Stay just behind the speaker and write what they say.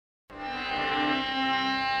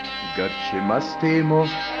گرچه مستیم و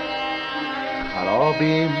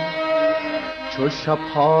خرابیم چو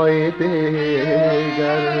شب‌های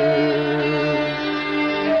دیگر،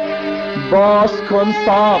 باز کن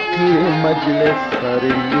ساقی مجلس سر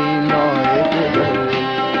مینای دیگر،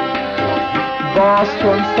 باز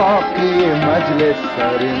کن ساقی مجلس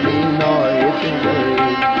سر مینای دیگر.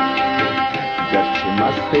 گرچه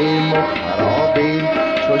مستیم و خرابیم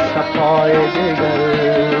چو شب‌های دیگر،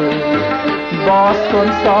 باز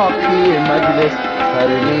کن ساقی مجلس سر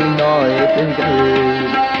مینای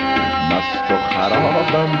دیگر. مست و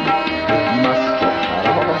خرابم، مست و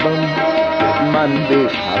خرابم، من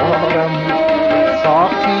بیقرارم،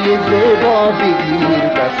 ساقی زیبا بگیر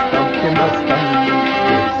دستم که مستم،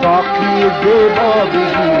 ساقی زیبا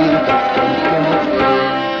بگیر دستم که مستم.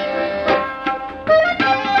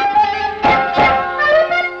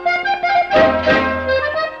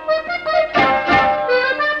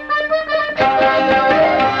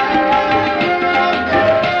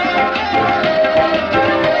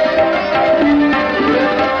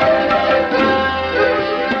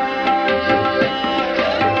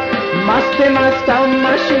 مستم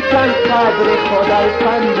مشکن قدر خدای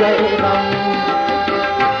پنجه غم،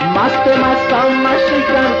 مستم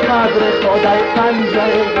مشکن قدر خدای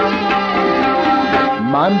پنجه غم.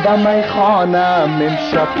 من به میخانم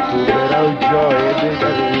امشب تو برو جای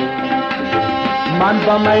دیگر، من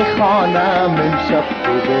به میخانم امشب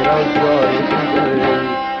تو برو جای دیگر.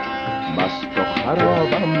 مست و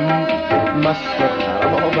خرابم، مست و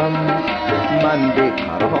خرابم، من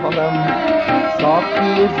بیقرارم،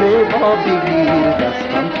 ساقی زیبا بگیر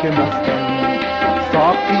دستم که مستم،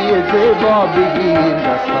 ساقی زیبا بگیر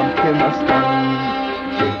دستم که مستم.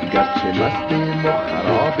 گرچه مستیم و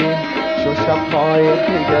خرابیم چو شب‌های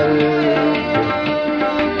دیگر،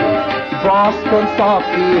 باز کن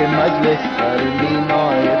ساقی مجلس سر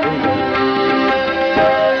مینای دیگر.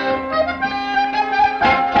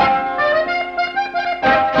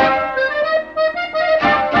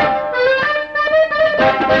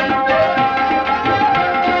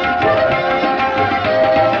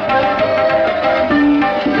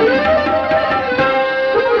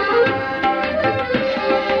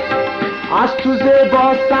 از تو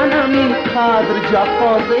زیبا سنم این قدر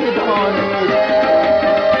جفا زیبانه،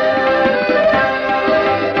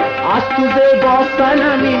 از تو زیبا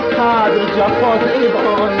سنم این قدر جفا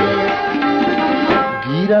زیبانه.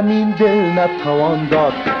 گیرم این دل نتوان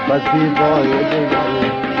داد و زیبای دیگر،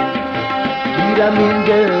 گیرم این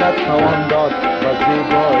دل نتوان داد و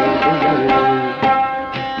زیبای دیگر.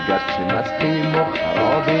 گرچه مستیم و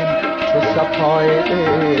خرابیم چو شب‌های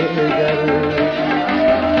دیگر،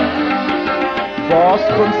 باز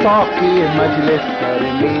کن ساقی مجلس سر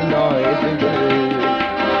مینای دیگر،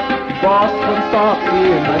 باز کن ساقی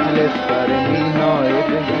مجلس سر مینای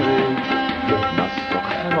دیگر. مست و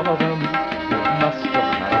خرابم، مست و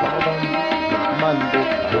خرابم، من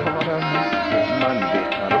بیقرارم، من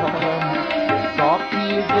بیقرارم، ساقی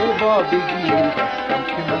زیبا بگیر دستم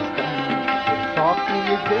که مستم، ساقی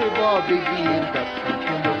زیبا بگیر دستم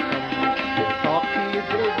که مستم، ساقی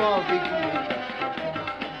زیبا بگیر.